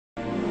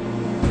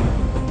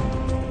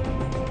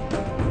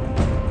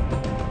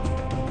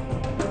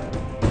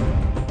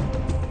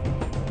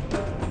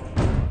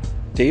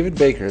David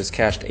Baker has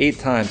cashed 8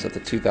 times at the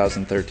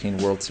 2013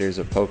 World Series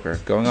of Poker,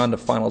 going on to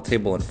final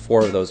table in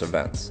 4 of those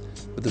events,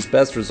 with his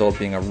best result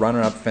being a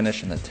runner-up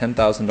finish in the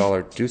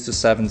 $10,000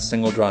 deuce-to-seven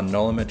single-draw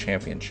no-limit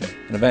championship,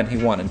 an event he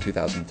won in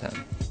 2010.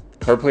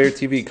 Card Player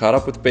TV caught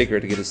up with Baker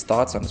to get his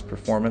thoughts on his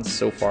performance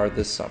so far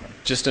this summer.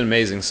 Just an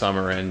amazing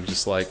summer, and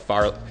just like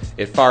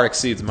it far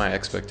exceeds my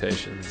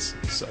expectations.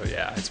 So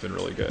yeah, it's been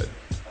really good.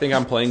 I think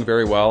I'm playing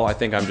very well. I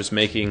think I'm just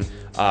making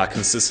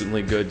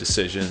consistently good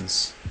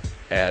decisions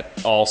at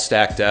all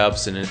stack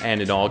depths and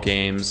in all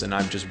games, and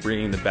I'm just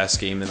bringing the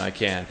best game that I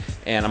can.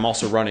 And I'm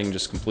also running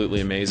just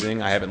completely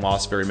amazing. I haven't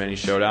lost very many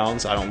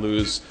showdowns. I don't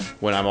lose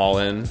when I'm all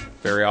in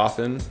very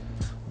often,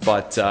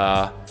 but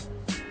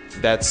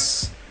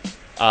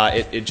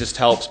it just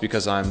helps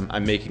because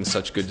I'm making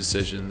such good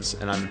decisions,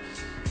 and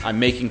I'm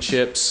making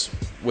chips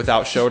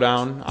without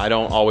showdown. I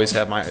don't always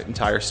have my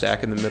entire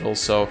stack in the middle,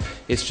 so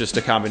it's just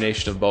a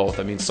combination of both.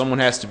 I mean, someone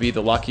has to be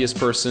the luckiest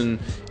person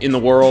in the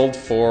world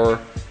for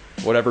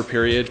whatever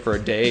period, for a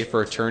day,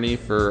 for a tourney,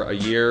 for a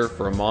year,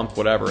 for a month,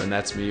 whatever, and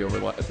that's me over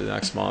the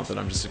next month, and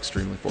I'm just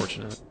extremely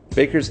fortunate.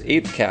 Baker's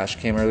 8th cash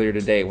came earlier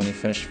today when he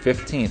finished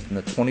 15th in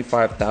the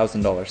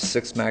 $25,000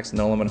 six-max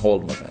no-limit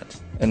hold'em event.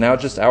 And now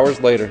just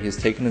hours later, he has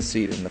taken his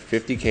seat in the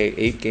 50K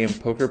 8-game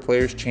Poker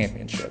Players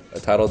Championship, a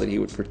title that he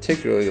would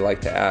particularly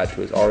like to add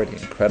to his already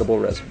incredible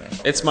resume.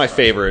 It's my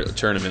favorite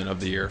tournament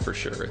of the year for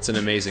sure. It's an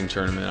amazing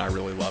tournament. I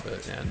really love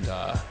it, and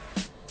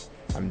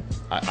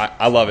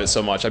I love it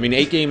so much. I mean,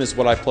 8-game is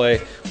what I play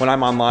when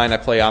I'm online. I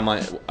play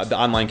online. The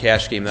online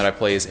cash game that I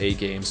play is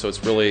 8-game, so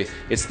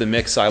it's the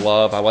mix I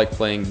love. I like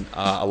playing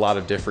a lot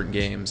of different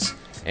games,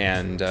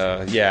 and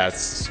yeah,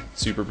 it's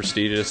super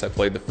prestigious. I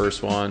played the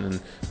first one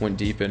and went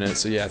deep in it,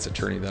 so yeah, it's a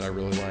tourney that I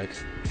really like.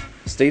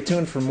 Stay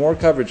tuned for more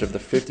coverage of the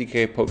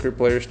 50K Poker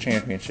Players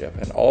Championship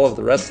and all of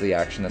the rest of the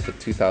action at the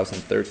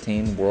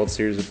 2013 World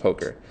Series of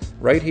Poker,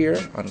 right here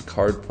on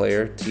Card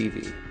Player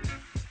TV.